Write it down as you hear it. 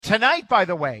Tonight, by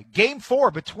the way, Game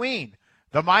 4 between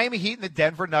the Miami Heat and the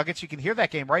Denver Nuggets. You can hear that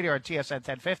game right here on TSN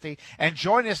 1050. And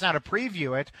join us now to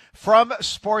preview it from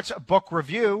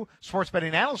SBRReview, sports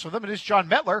betting analyst with them. It is John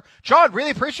Metler. John,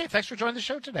 really appreciate it. Thanks for joining the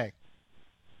show today.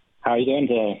 How are you doing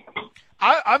today?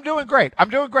 I'm doing great.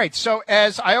 So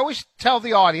as I always tell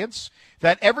the audience,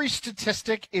 that every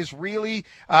statistic is really,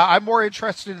 I'm more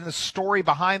interested in the story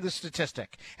behind the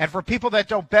statistic. And for people that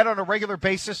don't bet on a regular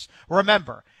basis,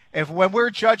 remember, when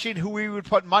we're judging who we would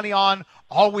put money on,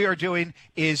 all we are doing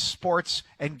is sports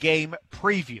and game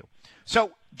preview.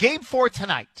 So Game 4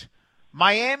 tonight,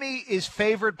 Miami is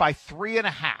favored by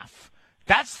 3.5.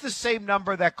 That's the same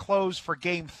number that closed for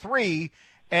Game 3,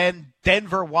 and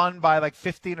Denver won by like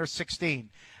 15 or 16.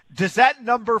 Does that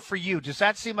number for you, does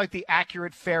that seem like the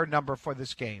accurate, fair number for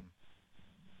this game?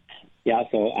 Yeah,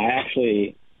 so I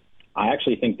actually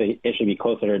think that it should be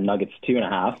closer to Nuggets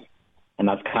 2.5, and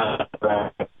that's kind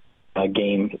of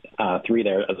Game 3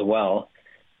 there as well.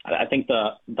 I think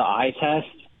the eye test,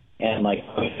 and like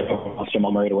I watch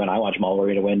Jamal Murray to win, I want Jamal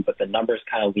Murray to win, but the numbers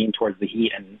kind of lean towards the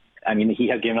Heat, and I mean the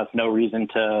Heat have given us no reason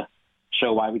to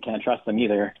show why we can't trust them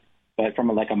either. But from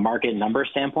a market number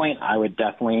standpoint, I would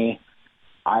definitely.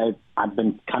 I've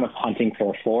been kind of hunting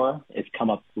for a 4. It's come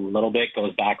up a little bit,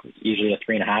 goes back usually to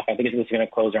 3.5. I think it's going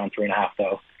to close around 3.5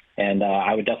 though, and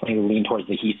I would definitely lean towards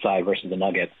the Heat side versus the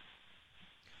Nuggets.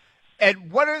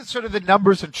 And what are sort of the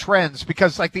numbers and trends?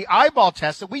 Because like the eyeball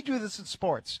test, and we do this in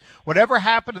sports, whatever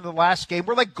happened in the last game,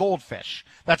 we're like goldfish.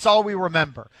 That's all we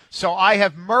remember. So I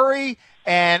have Murray,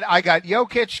 and I got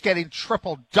Jokic getting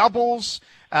triple doubles.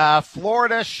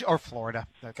 Florida,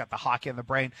 I've got the hockey in the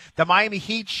brain. The Miami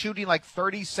Heat shooting like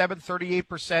 37,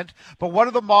 38%. But what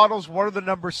are the models, what do the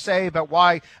numbers say about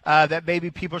why that maybe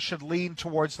people should lean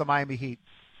towards the Miami Heat?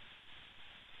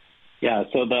 Yeah,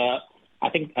 so I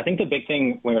think the big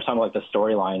thing when you're talking about the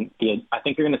storyline, I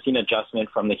think you're going to see an adjustment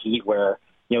from the Heat where,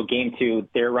 Game 2,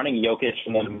 they're running Jokic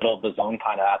in the middle of the zone,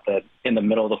 kind of in the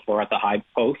middle of the floor at the high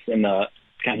post and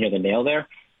kind of near the nail there.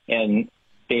 And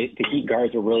the Heat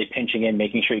guards were really pinching in,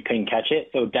 making sure he couldn't catch it.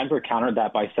 So Denver countered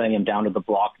that by sending him down to the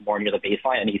block more near the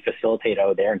baseline, and he facilitated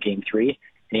out there in Game 3, and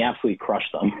he absolutely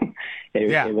crushed them.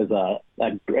 It was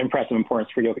an impressive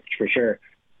importance for Jokic for sure.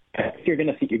 I think you're going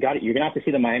to have to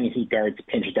see the Miami Heat guards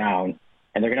pinch down,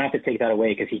 and they're going to have to take that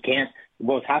away because he can't.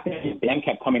 What was happening is Bam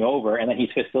kept coming over, and then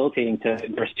he's facilitating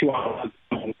there's 2 on.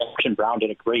 And Brown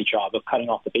did a great job of cutting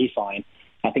off the baseline.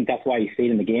 I think that's why he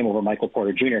stayed in the game over Michael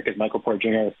Porter Jr. because Michael Porter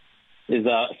Jr. is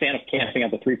a fan of camping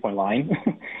at the 3-point line,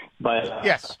 but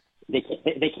yes, they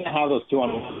can't have those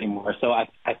 2-on-1 anymore. So I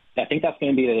think that's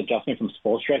going to be the adjustment from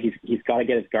Spoelstra. He's got to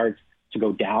get his guards to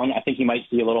go down. I think you might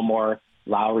see a little more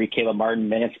Lowry, Caleb Martin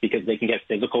minutes because they can get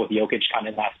physical with Jokic kind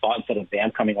of in that spot instead of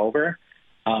Bam coming over.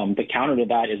 The counter to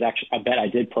that is actually a bet I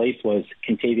did place was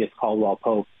Kentavious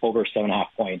Caldwell-Pope over 7.5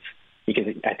 points because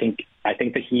I think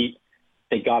the Heat,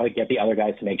 they got to get the other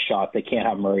guys to make shots. They can't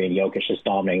have Murray and Jokic just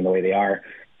dominating the way they are.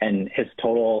 And his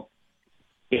total,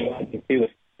 it was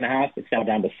 7.5. It's now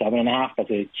down to 7.5.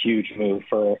 That's a huge move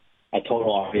for a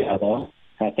total RBI.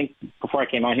 And I think before I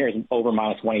came on here, it's over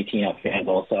 -118 at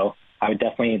FanDuel. So I would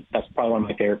definitely, that's probably one of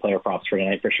my favorite player props for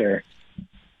tonight for sure.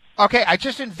 Okay, I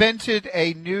just invented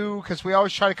a new, because we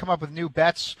always try to come up with new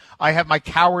bets. I have my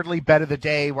cowardly bet of the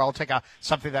day where I'll take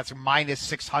something that's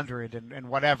 -600 and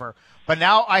whatever. But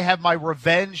now I have my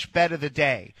revenge bet of the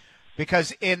day.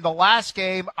 Because in the last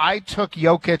game, I took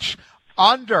Jokic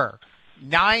under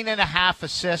 9.5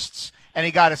 assists, and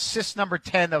he got assist number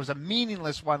 10. That was a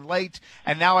meaningless one late,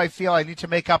 and now I feel I need to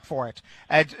make up for it.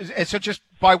 And so just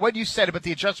by what you said about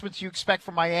the adjustments you expect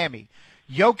from Miami,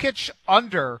 Jokic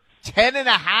under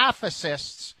 10.5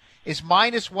 assists is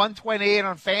 -128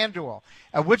 on FanDuel.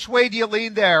 And which way do you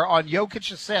lean there on Jokic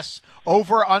assists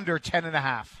over under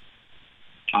 10.5?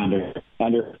 Under.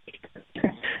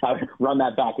 I would run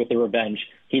that back with the revenge.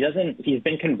 He's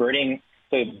been converting.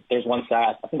 So there's one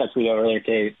stat, I think I tweeted earlier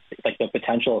today, like the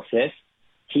potential assists.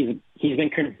 He's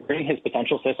been converting his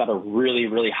potential assists at a really,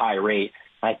 really high rate.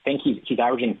 I think he's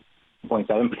averaging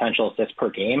 0.7 potential assists per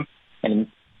game.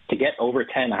 And to get over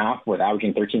 10.5 with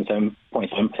averaging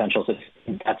 13.7 potential assists,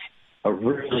 that's a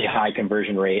really high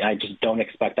conversion rate. I just don't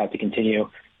expect that to continue.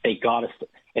 They got to,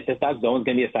 if that zone is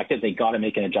going to be effective, they got to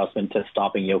make an adjustment to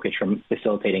stopping Jokic from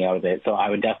facilitating out of it. So I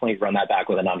would definitely run that back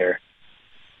with an under.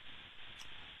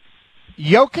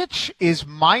 Jokic is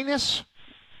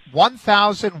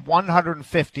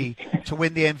 -1,150 to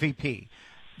win the MVP.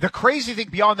 The crazy thing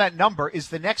beyond that number is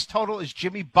the next total is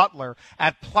Jimmy Butler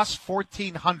at plus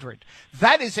 1,400.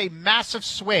 That is a massive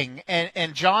swing.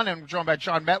 And John, I'm talking about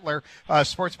John Metler,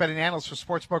 sports betting analyst for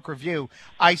Sportsbook Review.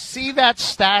 I see that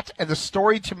stat, and the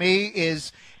story to me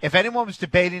is, if anyone was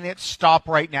debating it, stop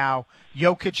right now.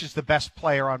 Jokic is the best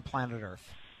player on planet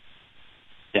Earth.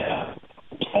 Yeah.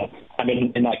 I've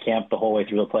been in that camp the whole way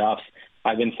through the playoffs.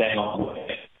 I've been saying all the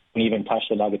way, when he even touched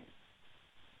the Nuggets,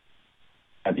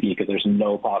 because there's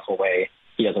no possible way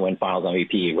he doesn't win Finals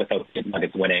MVP without the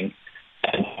Nuggets winning.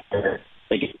 And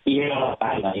even though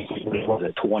was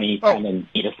it 20, 10, and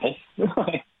 8 assists,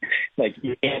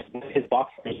 you can't. His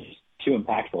Bucks are too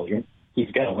impactful.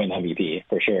 He's gonna win MVP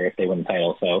for sure if they win the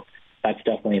title. So that's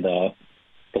definitely the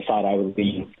side I would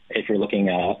lean if you're looking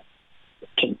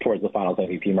towards the Finals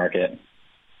MVP market.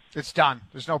 It's done.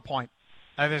 There's no point.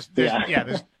 There's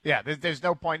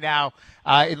no point now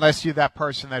unless you're that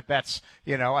person that bets,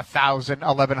 $1,000,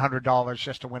 $1,100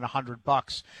 just to win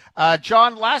 $100.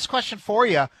 John, last question for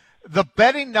you. The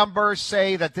betting numbers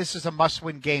say that this is a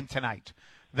must-win game tonight.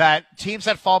 That teams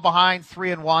that fall behind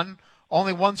 3-1,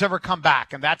 only one's ever come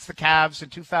back, and that's the Cavs in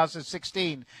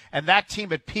 2016. And that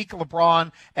team had peak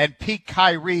LeBron and peak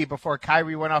Kyrie before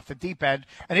Kyrie went off the deep end.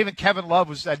 And even Kevin Love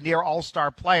was a near all-star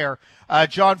player.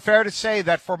 John, fair to say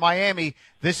that for Miami,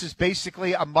 this is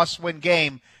basically a must-win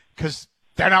game because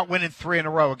they're not winning 3 in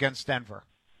a row against Denver.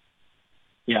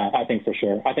 Yeah, I think for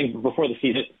sure. I think before the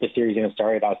series even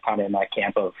started, I was kind of in that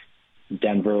camp of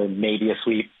Denver, maybe a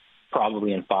sweep,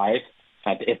 probably in 5.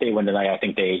 If they win tonight, I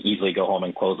think they easily go home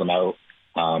and close them out.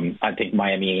 I think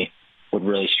Miami would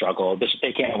really struggle.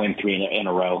 They can't win 3 in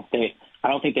a row. I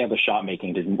don't think they have the shot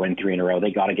making to win 3 in a row.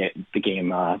 They got to get the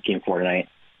game 4 tonight.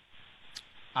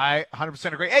 I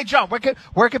 100% agree. Hey, John,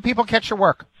 where can people catch your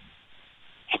work?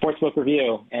 Sportsbook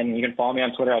Review, and you can follow me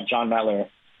on Twitter at John Metler.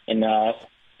 And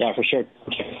for sure,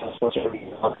 check out Sportsbook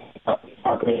Review.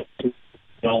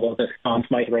 About this Conn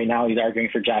Smythe right now, he's arguing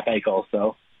for Jack Eichel,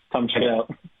 so come check it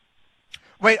out.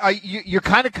 Wait, you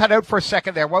kind of cut out for a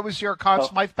second there. What was your Conn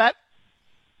Smythe bet?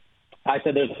 I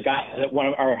said there's a guy, one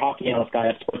of our hockey analyst guy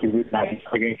at Sports Review tonight, he's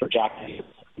arguing for Jack Eichel.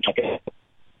 Check it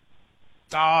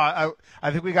out.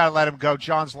 I think we got to let him go.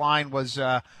 John's line was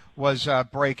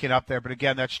breaking up there, but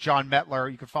again, that's John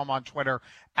Metler. You can follow him on Twitter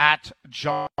at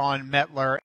John Metler.